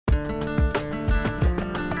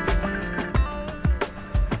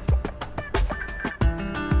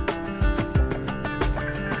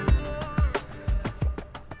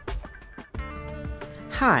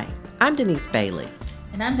Hi, I'm Denise Bailey.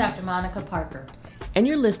 And I'm Dr. Monica Parker. And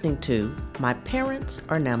you're listening to My Parents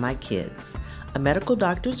Are Now My Kids, a medical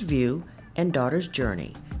doctor's view and daughter's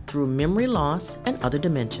journey through memory loss and other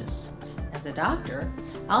dementias. As a doctor,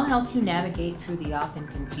 I'll help you navigate through the often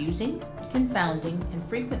confusing, confounding, and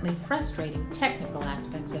frequently frustrating technical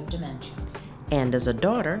aspects of dementia. And as a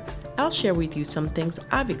daughter, I'll share with you some things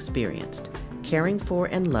I've experienced, caring for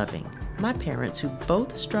and loving my parents who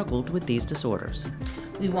both struggled with these disorders.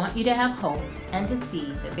 We want you to have hope and to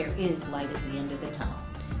see that there is light at the end of the tunnel.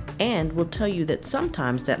 And we'll tell you that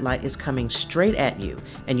sometimes that light is coming straight at you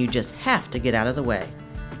and you just have to get out of the way.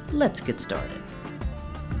 Let's get started.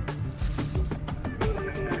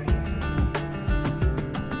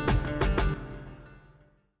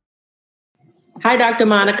 Hi, Dr.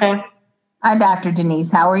 Monica. Hi, Dr.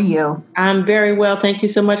 Denise. How are you? I'm very well. Thank you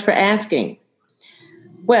so much for asking.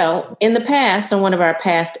 Well, in the past, on one of our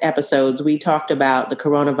past episodes, we talked about the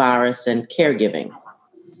coronavirus and caregiving.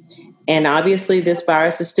 And obviously, this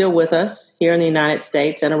virus is still with us here in the United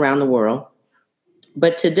States and around the world.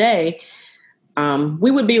 But today,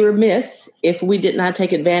 we would be remiss if we did not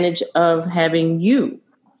take advantage of having you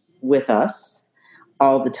with us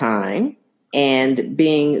all the time and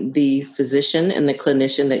being the physician and the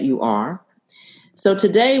clinician that you are. So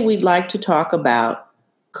today, we'd like to talk about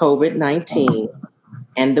COVID-19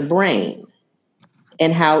 and the brain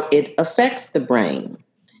and how it affects the brain.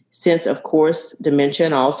 Since, of course, dementia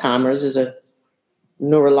and Alzheimer's is a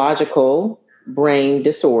neurological brain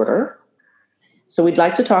disorder. So we'd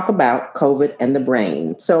like to talk about COVID and the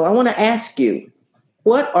brain. So I want to ask you,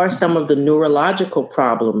 what are some of the neurological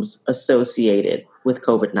problems associated with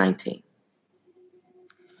COVID-19?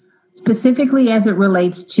 Specifically as it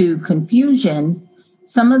relates to confusion,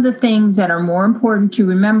 some of the things that are more important to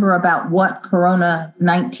remember about what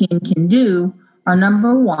Corona-19 can do are,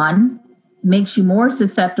 number one, makes you more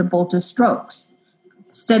susceptible to strokes.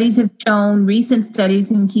 Studies have shown, recent studies,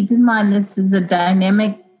 and keep in mind this is a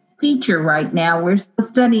dynamic feature right now. We're still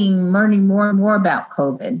studying, learning more and more about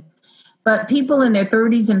COVID. But people in their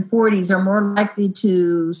 30s and 40s are more likely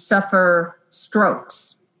to suffer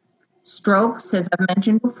strokes. Strokes, as I've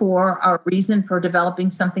mentioned before, are a reason for developing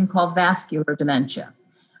something called vascular dementia.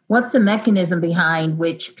 What's the mechanism behind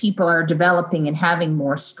which people are developing and having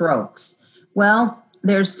more strokes? Well,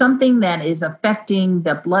 there's something that is affecting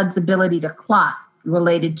the blood's ability to clot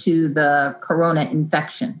related to the corona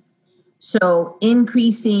infection. So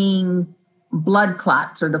increasing blood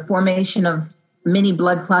clots or the formation of mini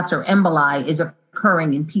blood clots or emboli is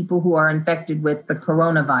occurring in people who are infected with the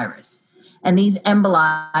coronavirus. And these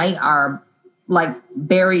emboli are like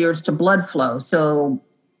barriers to blood flow. So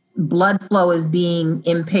blood flow is being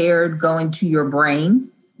impaired going to your brain,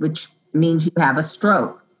 which means you have a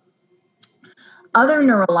stroke. Other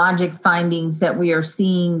neurologic findings that we are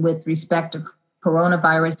seeing with respect to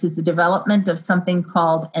coronavirus is the development of something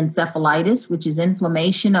called encephalitis, which is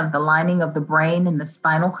inflammation of the lining of the brain and the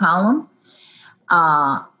spinal column,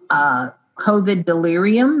 COVID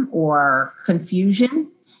delirium or confusion.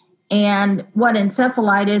 And what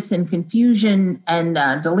encephalitis and confusion and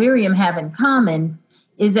delirium have in common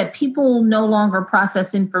is that people no longer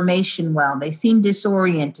process information well. They seem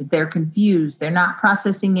disoriented. They're confused. They're not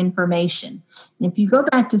processing information. And if you go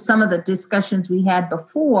back to some of the discussions we had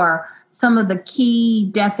before, some of the key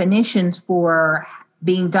definitions for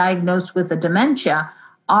being diagnosed with a dementia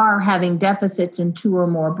are having deficits in two or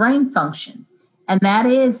more brain function. And that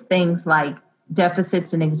is things like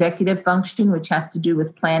deficits in executive function, which has to do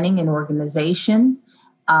with planning and organization,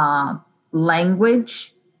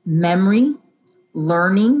 language, memory,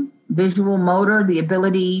 learning, visual motor, the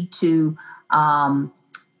ability to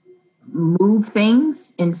move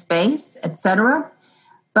things in space, etc.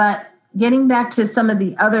 But getting back to some of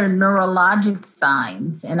the other neurologic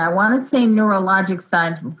signs, and I want to say neurologic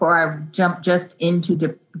signs before I jump just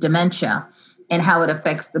into dementia and how it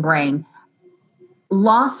affects the brain.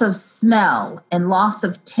 Loss of smell and loss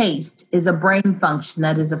of taste is a brain function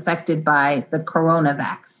that is affected by the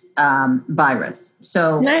coronavirus virus.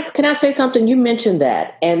 So, can I say something? You mentioned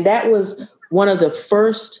that, and that was one of the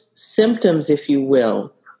first symptoms, if you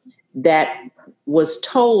will, that was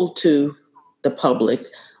told to the public.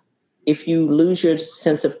 If you lose your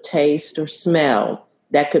sense of taste or smell,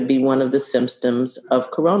 that could be one of the symptoms of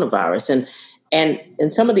coronavirus. And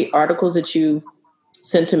in some of the articles that you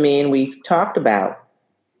sent to me and we've talked about,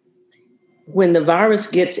 when the virus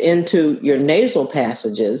gets into your nasal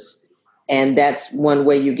passages, and that's one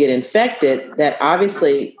way you get infected, that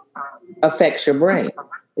obviously affects your brain.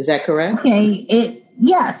 Is that correct? Okay,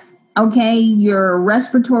 yes. Okay, your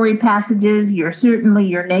respiratory passages, your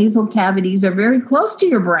nasal cavities are very close to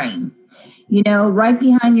your brain. Right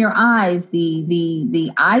behind your eyes,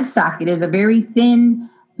 the eye socket is a very thin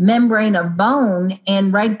membrane of bone,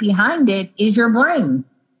 and right behind it is your brain.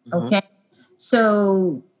 Okay.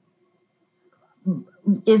 So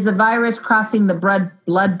is the virus crossing the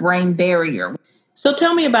blood-brain barrier? So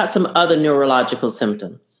tell me about some other neurological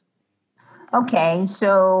symptoms. Okay,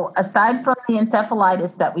 so aside from the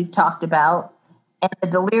encephalitis that we've talked about and the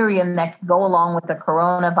delirium that can go along with the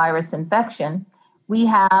coronavirus infection, we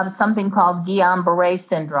have something called Guillain-Barré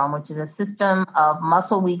syndrome, which is a system of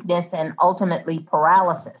muscle weakness and ultimately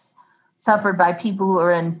paralysis suffered by people who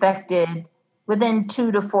are infected within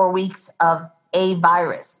 2 to 4 weeks of a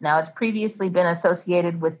virus. Now, it's previously been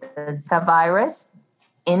associated with the Zika virus,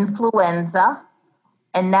 influenza,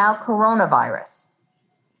 and now coronavirus.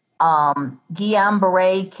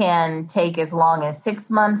 Guillain-Barré can take as long as 6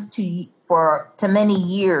 months to many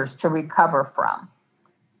years to recover from.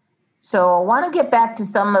 So I want to get back to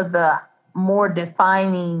some of the more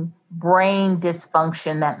defining brain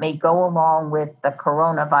dysfunction that may go along with the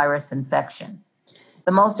coronavirus infection.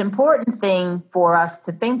 The most important thing for us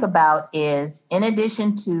to think about is, in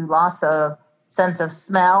addition to loss of sense of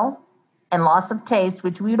smell and loss of taste,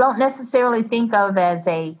 which we don't necessarily think of as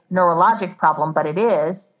a neurologic problem, but it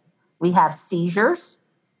is, we have seizures.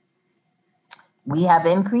 We have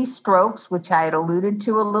increased strokes, which I had alluded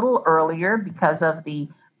to a little earlier because of the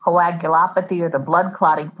coagulopathy or the blood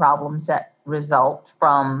clotting problems that result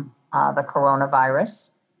from the coronavirus.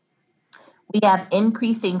 We have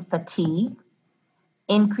increasing fatigue,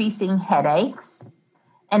 increasing headaches,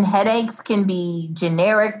 and headaches can be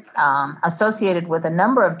generic, associated with a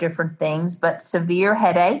number of different things, but severe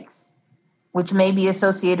headaches, which may be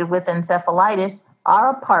associated with encephalitis, are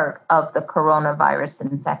a part of the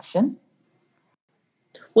coronavirus infection.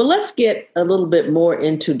 Well, let's get a little bit more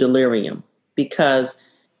into delirium, because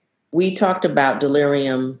we talked about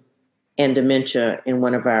delirium and dementia in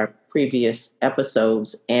one of our previous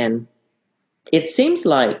episodes, and it seems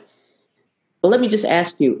like, well, let me just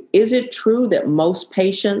ask you, is it true that most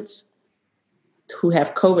patients who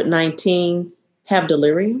have COVID-19 have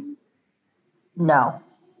delirium? No.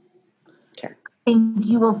 Okay. I think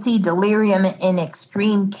you will see delirium in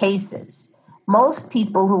extreme cases. Most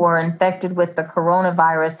people who are infected with the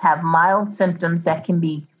coronavirus have mild symptoms that can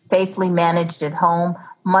be safely managed at home,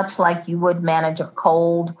 much like you would manage a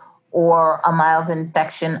cold or a mild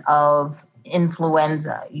infection of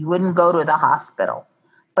influenza. You wouldn't go to the hospital.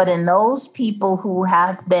 But in those people who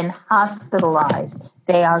have been hospitalized,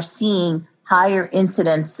 they are seeing higher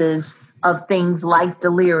incidences of things like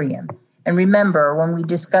delirium. And remember, when we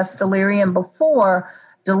discussed delirium before,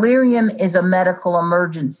 delirium is a medical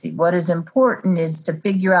emergency. What is important is to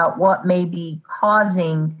figure out what may be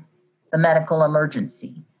causing the medical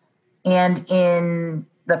emergency. And in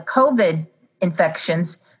the COVID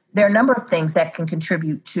infections, there are a number of things that can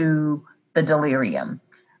contribute to the delirium.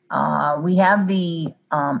 We have the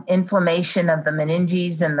inflammation of the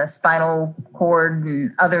meninges and the spinal cord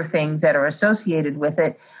and other things that are associated with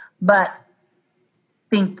it. But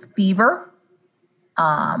think fever,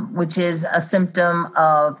 which is a symptom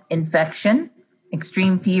of infection.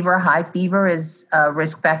 Extreme fever, high fever is a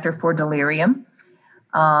risk factor for delirium.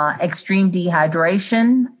 Extreme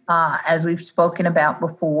dehydration, as we've spoken about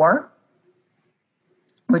before,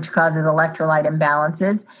 which causes electrolyte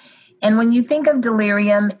imbalances. And when you think of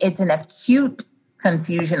delirium, it's an acute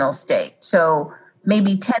confusional state. So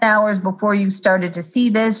maybe 10 hours before you started to see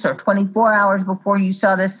this, or 24 hours before you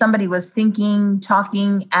saw this, somebody was thinking,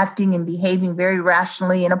 talking, acting, and behaving very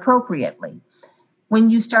rationally and appropriately. When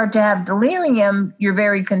you start to have delirium, you're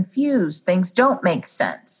very confused. Things don't make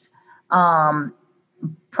sense.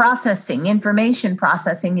 Information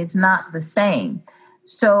processing is not the same.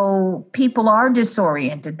 So people are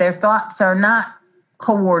disoriented. Their thoughts are not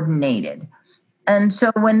coordinated. And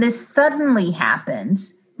so when this suddenly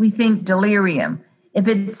happens, we think delirium. If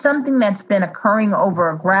it's something that's been occurring over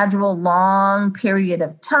a gradual, long period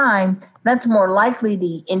of time, that's more likely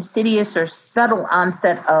the insidious or subtle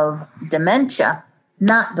onset of dementia,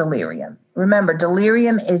 not delirium. Remember,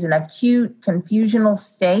 delirium is an acute confusional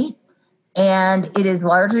state, and it is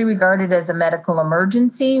largely regarded as a medical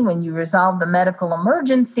emergency. When you resolve the medical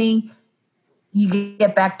emergency, you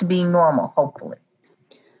get back to being normal, hopefully.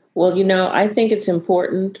 Well, I think it's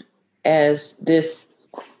important as this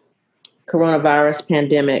coronavirus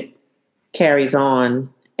pandemic carries on,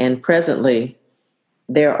 and presently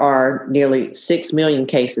there are nearly 6 million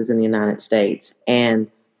cases in the United States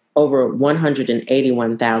and over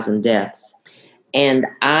 181,000 deaths. And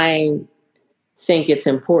I think it's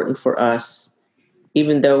important for us,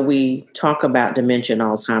 even though we talk about dementia and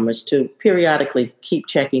Alzheimer's, to periodically keep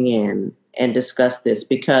checking in and discuss this,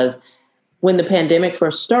 because when the pandemic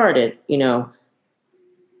first started,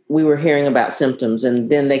 we were hearing about symptoms, and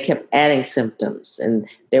then they kept adding symptoms, and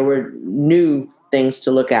there were new things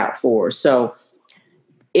to look out for. So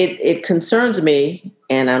it concerns me,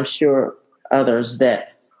 and I'm sure others, that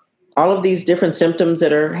all of these different symptoms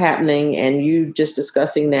that are happening, and you just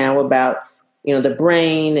discussing now about, the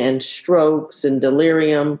brain and strokes and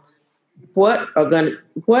delirium, what are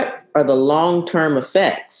the long-term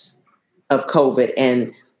effects of COVID?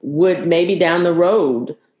 And would maybe down the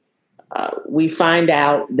road, we find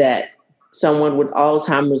out that someone with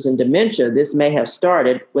Alzheimer's and dementia, this may have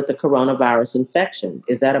started with the coronavirus infection.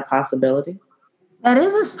 Is that a possibility? That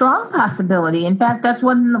is a strong possibility. In fact, that's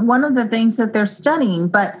one of the things that they're studying.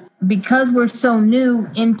 But because we're so new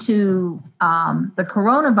into the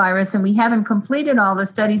coronavirus and we haven't completed all the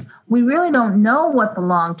studies, we really don't know what the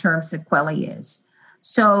long-term sequelae is.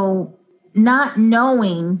 So not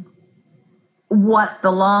knowing what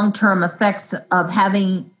the long-term effects of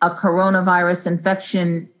having a coronavirus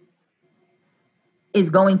infection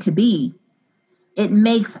is going to be, it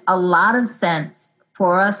makes a lot of sense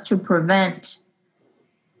for us to prevent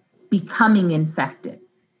becoming infected.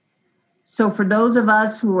 So for those of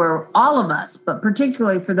us who are, all of us, but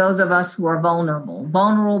particularly for those of us who are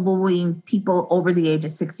vulnerable being people over the age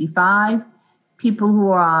of 65, people who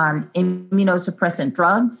are on immunosuppressant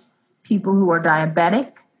drugs, people who are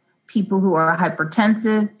diabetic, people who are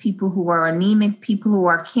hypertensive, people who are anemic, people who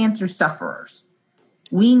are cancer sufferers.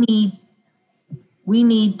 We need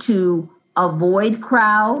to avoid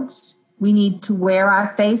crowds. We need to wear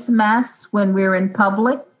our face masks when we're in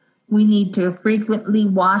public. We need to frequently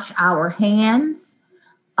wash our hands.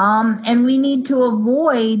 And we need to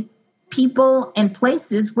avoid people and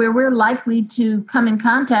places where we're likely to come in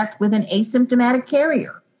contact with an asymptomatic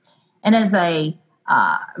carrier. And as a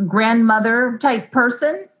grandmother type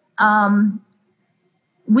person,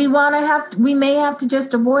 we may have to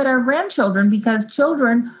just avoid our grandchildren because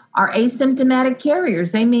children are asymptomatic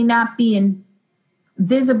carriers. They may not be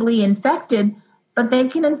visibly infected, but they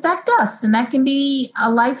can infect us, and that can be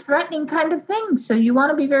a life-threatening kind of thing. So you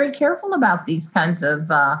want to be very careful about these kinds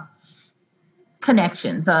of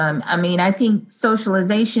connections. I think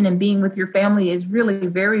socialization and being with your family is really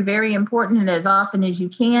very, very important. And as often as you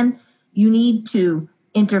can, you need to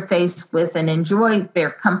interface with and enjoy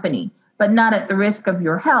their company, but not at the risk of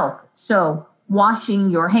your health. So washing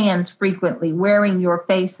your hands frequently, wearing your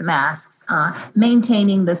face masks,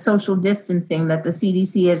 maintaining the social distancing that the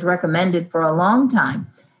CDC has recommended for a long time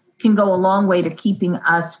can go a long way to keeping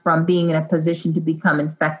us from being in a position to become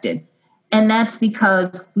infected. And that's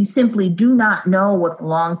because we simply do not know what the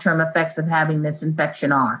long-term effects of having this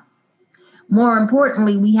infection are. More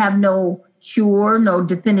importantly, we have no cure, no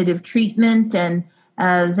definitive treatment. And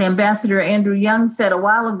as Ambassador Andrew Young said a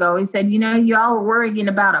while ago, he said, you all were worrying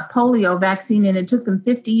about a polio vaccine and it took them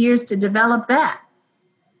 50 years to develop that.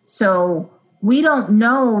 So we don't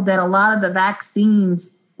know that a lot of the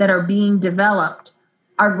vaccines that are being developed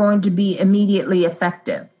are going to be immediately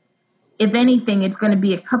effective. If anything, it's going to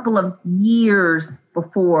be a couple of years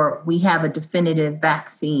before we have a definitive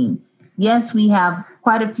vaccine. Yes, we have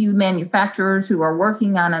quite a few manufacturers who are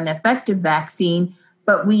working on an effective vaccine,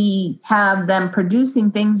 but we have them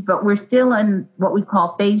producing things, but we're still in what we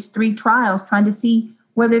call phase 3 trials, trying to see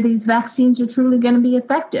whether these vaccines are truly going to be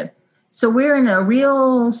effective. So we're in a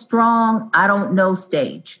real strong, I don't know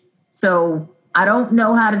stage. So I don't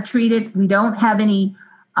know how to treat it. We don't have any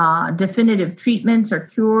definitive treatments or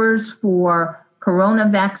cures for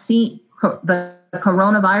the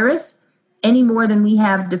coronavirus, any more than we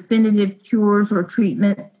have definitive cures or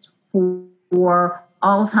treatments for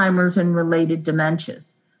Alzheimer's and related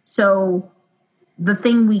dementias. So the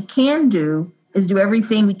thing we can do is do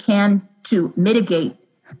everything we can to mitigate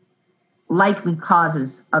likely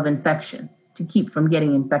causes of infection, to keep from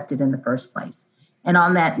getting infected in the first place. And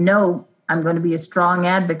on that note, I'm going to be a strong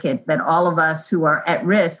advocate that all of us who are at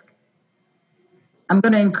risk, I'm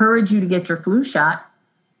going to encourage you to get your flu shot.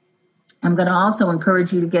 I'm going to also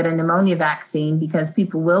encourage you to get a pneumonia vaccine because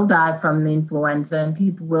people will die from the influenza and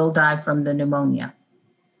people will die from the pneumonia.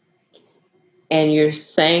 And you're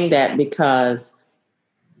saying that because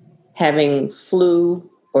having flu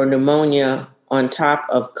or pneumonia on top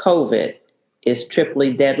of COVID is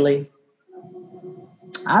triply deadly?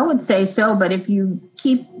 I would say so, but if you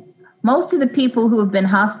keep most of the people who have been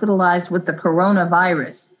hospitalized with the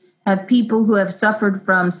coronavirus have people who have suffered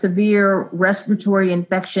from severe respiratory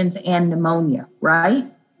infections and pneumonia, right?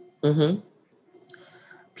 Mm-hmm.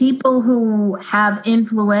 People who have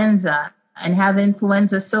influenza and have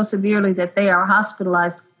influenza so severely that they are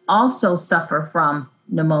hospitalized also suffer from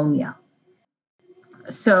pneumonia.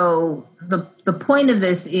 So the point of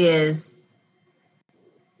this is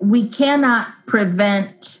we cannot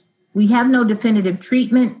prevent, we have no definitive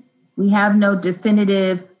treatment, we have no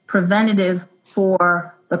definitive preventative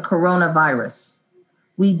for the coronavirus.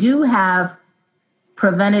 We do have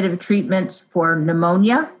preventative treatments for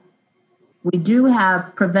pneumonia. We do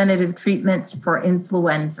have preventative treatments for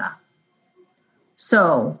influenza.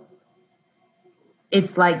 So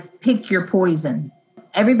it's like pick your poison.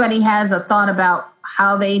 Everybody has a thought about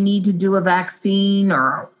how they need to do a vaccine,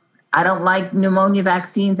 or I don't like pneumonia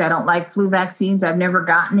vaccines, I don't like flu vaccines, I've never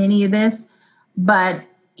gotten any of this. But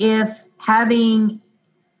if having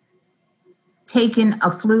taken a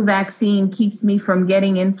flu vaccine keeps me from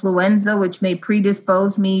getting influenza, which may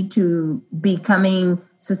predispose me to becoming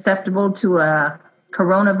susceptible to a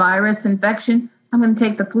coronavirus infection, I'm going to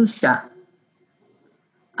take the flu shot.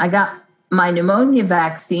 I got my pneumonia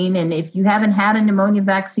vaccine, and if you haven't had a pneumonia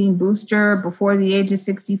vaccine booster before the age of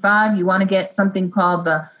 65, you want to get something called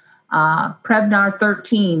the Prevnar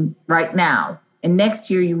 13 right now. And next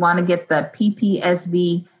year, you want to get the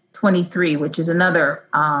PPSV 23, which is another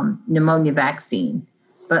pneumonia vaccine.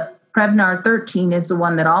 But Prevnar 13 is the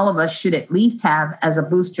one that all of us should at least have as a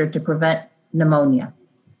booster to prevent pneumonia.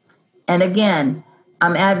 And again,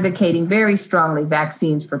 I'm advocating very strongly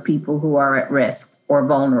vaccines for people who are at risk or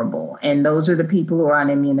vulnerable. And those are the people who are on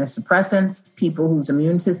immunosuppressants, people whose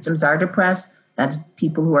immune systems are depressed. That's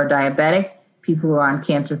people who are diabetic, people who are on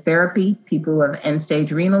cancer therapy, people who have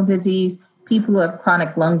end-stage renal disease, people who have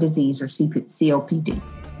chronic lung disease or COPD.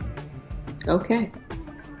 Okay.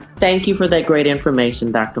 Thank you for that great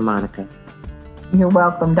information, Dr. Monica. You're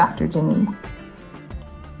welcome, Dr. Janice.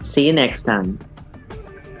 See you next time.